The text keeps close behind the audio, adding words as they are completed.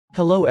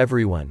Hello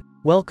everyone.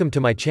 Welcome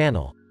to my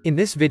channel. In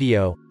this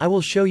video, I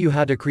will show you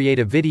how to create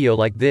a video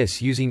like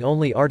this using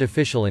only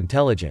artificial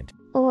intelligence.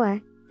 Or,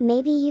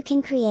 maybe you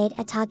can create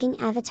a talking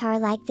avatar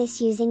like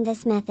this using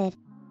this method.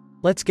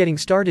 Let's getting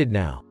started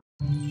now.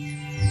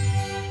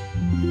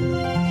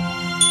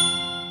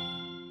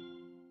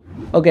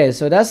 Okay,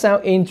 so that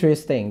sounds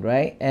interesting,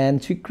 right?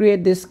 And to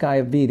create this kind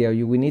of video,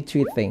 you will need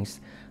three things.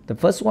 The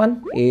first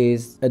one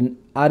is an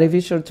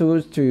artificial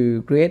tool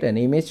to create an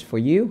image for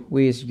you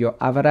with your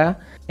avatar.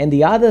 And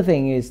the other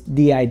thing is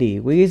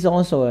DID, which is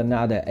also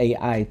another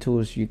AI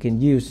tools you can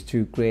use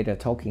to create a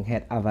talking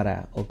head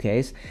avatar,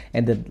 okay?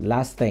 And the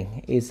last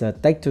thing is a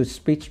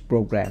text-to-speech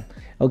program.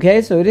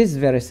 Okay, so it is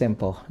very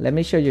simple. Let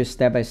me show you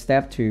step by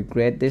step to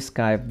create this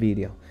kind of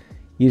video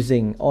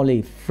using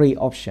only free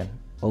option,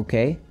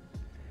 okay?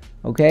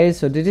 Okay,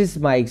 so this is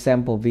my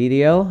example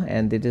video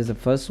and this is the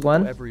first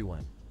one. Hello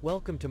everyone.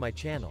 Welcome to my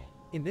channel.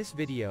 In this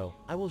video,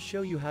 I will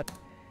show you how.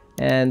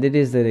 And it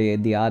is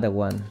the other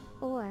one.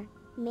 Or,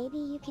 maybe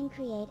you can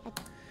create a...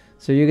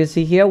 So you can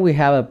see here we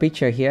have a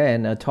picture here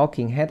and a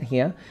talking head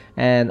here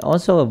and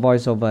also a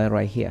voiceover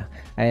right here.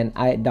 And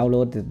I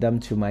downloaded them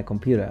to my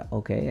computer,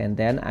 okay? And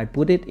then I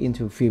put it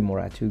into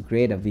Filmora to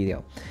create a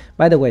video.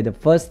 By the way, the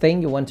first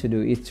thing you want to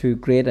do is to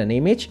create an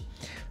image.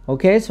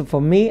 Okay, so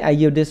for me, I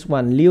use this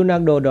one,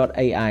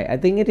 Leonardo.AI. I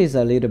think it is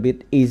a little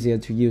bit easier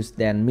to use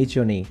than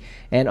Midjourney.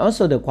 And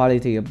also the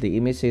quality of the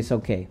image is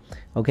okay.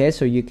 Okay,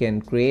 so you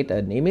can create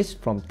an image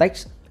from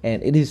text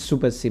and it is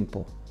super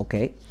simple,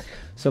 okay?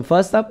 So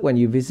first up, when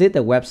you visit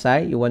the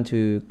website, you want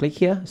to click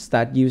here,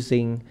 start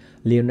using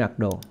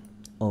Leonardo,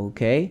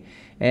 okay?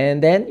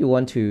 And then you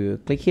want to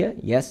click here,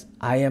 yes,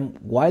 I am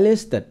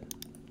whitelisted.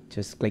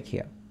 Just click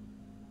here.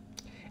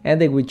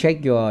 And they will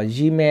check your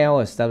Gmail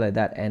or stuff like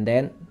that and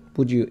then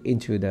put you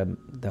into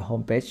the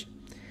home page,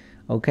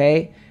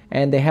 okay?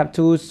 And they have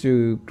tools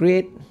to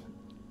create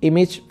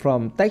image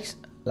from text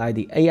like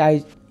the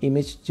AI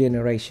image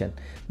generation.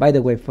 By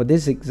the way, for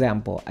this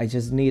example, I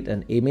just need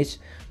an image,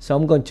 so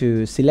I'm going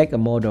to select a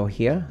model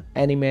here,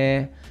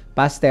 anime,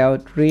 pastel,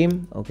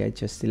 dream. Okay,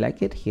 just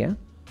select it here,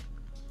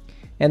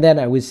 and then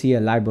I will see a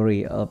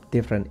library of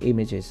different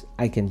images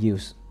I can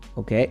use.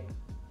 Okay,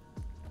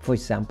 for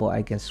example,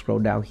 I can scroll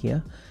down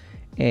here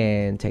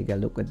and take a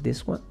look at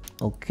this one.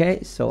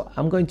 Okay, so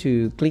I'm going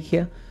to click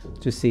here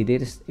to see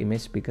this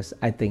image because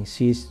I think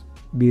she's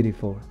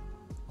beautiful.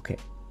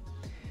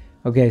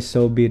 Okay,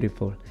 so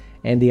beautiful.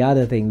 And the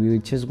other thing, we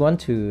just want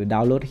to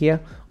download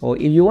here, or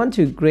if you want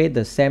to create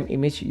the same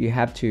image, you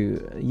have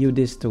to use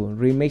this tool,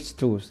 remix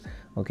tools.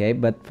 Okay,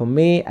 but for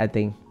me, I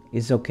think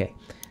it's okay.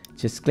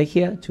 Just click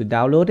here to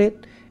download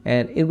it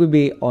and it will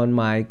be on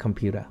my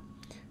computer.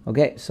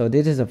 Okay, so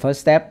this is the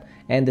first step,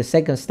 and the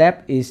second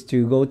step is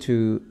to go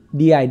to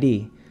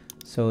DID.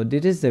 So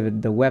this is the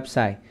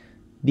website,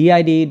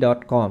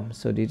 did.com.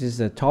 So this is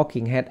the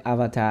talking head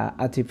avatar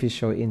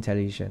artificial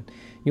intelligence.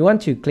 You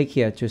want to click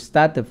here to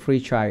start the free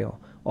trial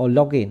or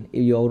login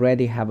if you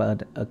already have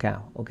an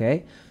account.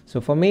 Okay, so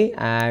for me,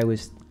 I will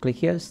click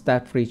here,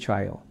 start free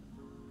trial,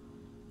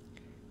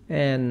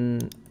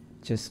 and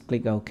just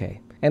click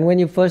OK. And when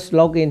you first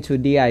log into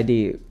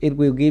DID, it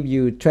will give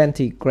you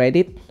 20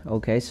 credit.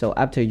 Okay, so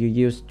after you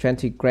use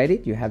 20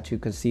 credit, you have to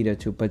consider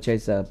to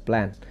purchase a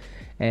plan.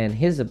 And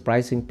here's the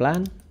pricing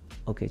plan.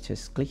 Okay,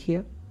 just click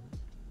here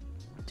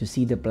to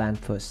see the plan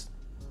first.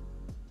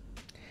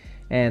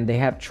 And they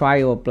have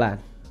trial plan,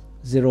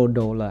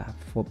 $0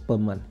 per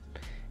month.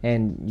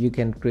 And you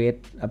can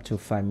create up to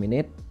 5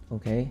 minutes,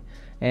 okay?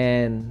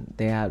 And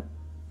they have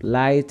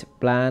light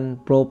plan,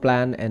 pro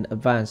plan, and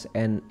advanced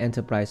and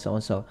enterprise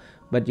also.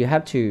 But you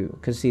have to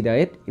consider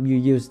it if you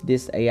use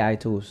these AI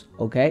tools,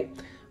 okay?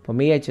 For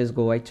me, I just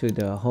go right to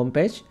the home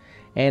page.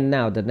 And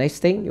now the next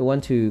thing, you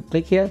want to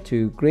click here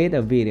to create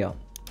a video,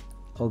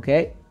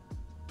 okay?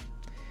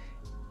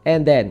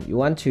 And then you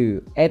want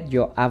to add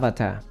your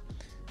avatar.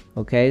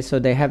 Okay, so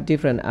they have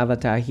different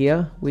avatar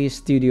here with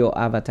studio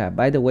avatar.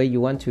 By the way, you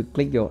want to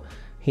click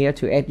here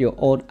to add your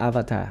old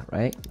avatar,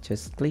 right?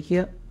 Just click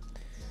here.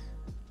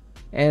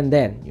 And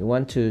then you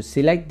want to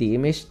select the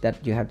image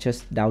that you have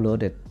just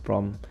downloaded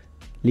from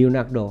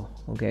Leonardo.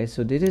 Okay,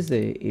 so this is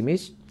the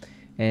image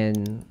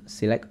and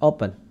select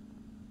open.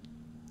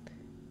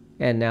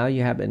 And now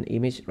you have an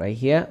image right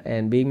here,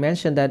 and being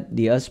mentioned that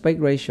the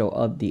aspect ratio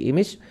of the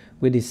image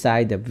will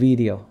decide the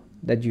video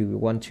that you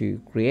want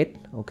to create.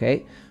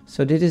 Okay,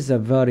 so this is a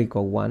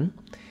vertical one,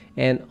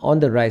 and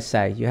on the right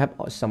side you have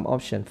some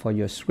option for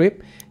your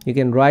script. You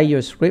can write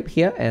your script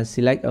here and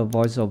select a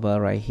voiceover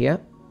right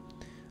here.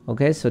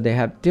 Okay, so they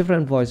have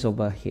different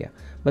voiceover here,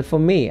 but for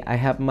me, I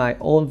have my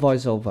own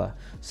voiceover,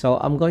 so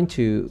I'm going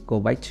to go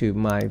back to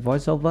my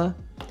voiceover.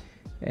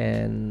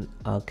 And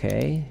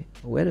okay,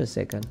 wait a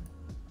second.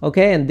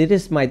 Okay, and this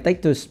is my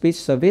text-to-speech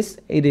service.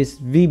 It is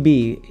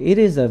VB. It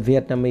is a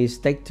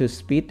Vietnamese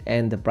text-to-speech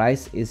and the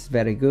price is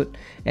very good.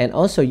 And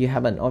also you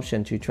have an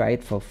option to try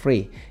it for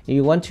free. If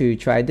you want to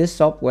try this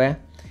software,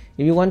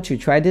 if you want to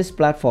try this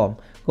platform,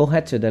 go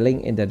ahead to the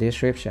link in the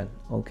description.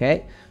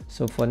 Okay,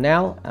 so for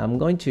now, I'm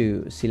going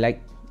to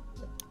select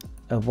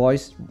a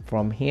voice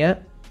from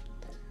here,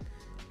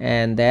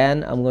 and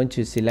then I'm going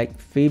to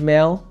select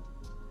female,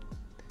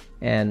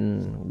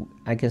 and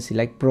I can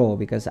select Pro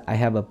because I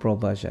have a Pro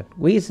version,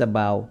 which is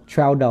about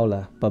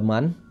 $12 per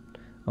month.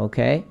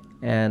 Okay,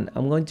 and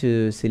I'm going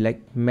to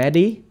select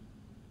Medi.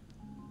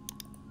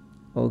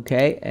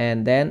 Okay,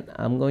 and then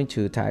I'm going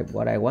to type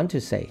what I want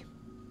to say.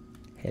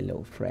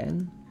 Hello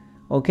friend.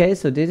 Okay,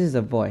 so this is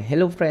a voice.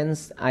 Hello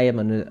friends, I am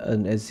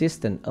an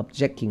assistant of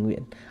Jacky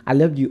Nguyen. I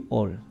love you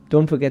all.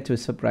 Don't forget to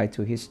subscribe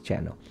to his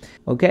channel.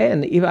 Okay,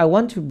 and if I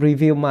want to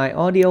review my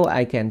audio,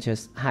 I can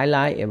just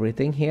highlight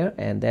everything here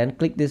and then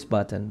click this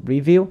button,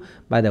 review.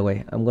 By the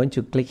way, I'm going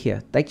to click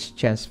here, text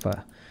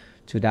transfer,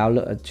 to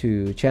download,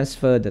 to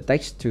transfer the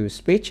text to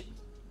speech.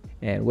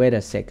 And wait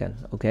a second.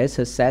 Okay,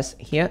 success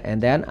here,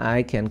 and then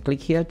I can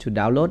click here to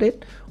download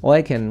it, or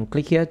I can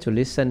click here to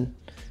listen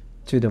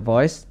to the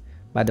voice.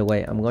 By the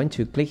way, I'm going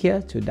to click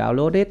here to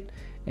download it,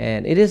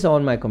 and it is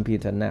on my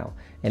computer now.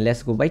 And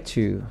let's go back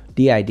to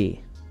DID.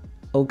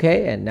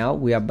 Okay, and now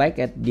we are back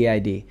at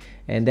DID,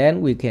 and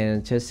then we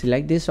can just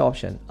select this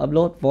option,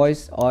 upload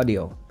voice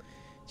audio.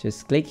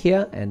 Just click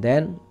here, and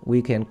then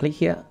we can click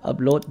here,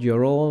 upload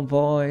your own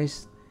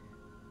voice,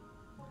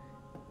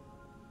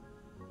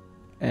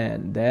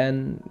 and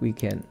then we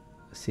can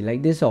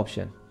select this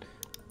option.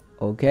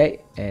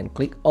 Okay, and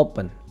click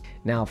open.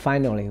 Now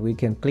finally we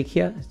can click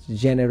here,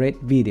 generate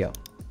video.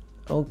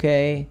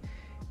 Okay,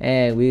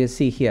 and we will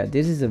see here,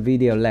 this is a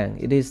video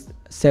length, it is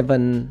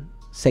 7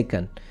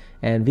 seconds,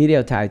 and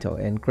video title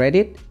and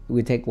credit,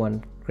 we take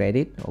 1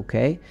 credit.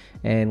 Okay,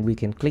 and we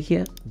can click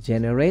here,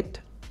 generate,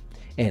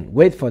 and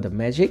wait for the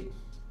magic.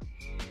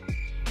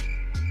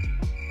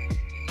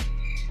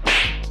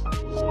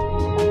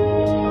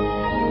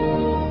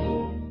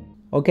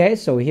 Okay,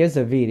 so here's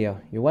the video.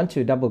 You want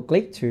to double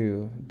click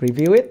to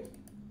preview it.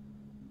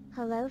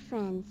 Hello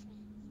friends.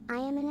 I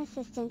am an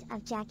assistant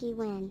of Jacky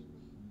Nguyen.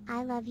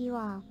 I love you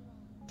all.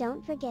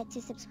 Don't forget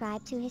to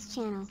subscribe to his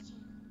channel.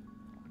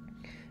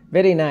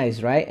 Very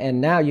nice, right? And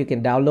now you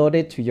can download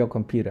it to your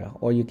computer,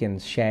 or you can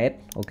share it.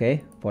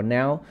 Okay, for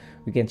now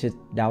we can just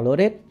download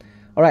it.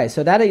 Alright,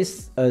 so that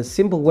is a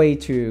simple way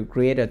to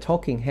create a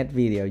talking head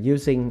video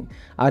using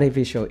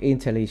artificial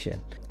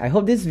intelligence. I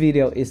hope this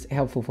video is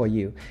helpful for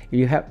you. If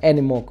you have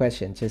any more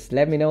questions, just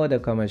let me know in the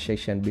comment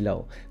section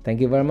below.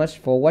 Thank you very much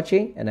for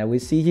watching, and I will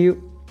see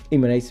you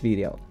in my next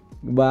video.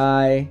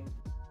 Bye.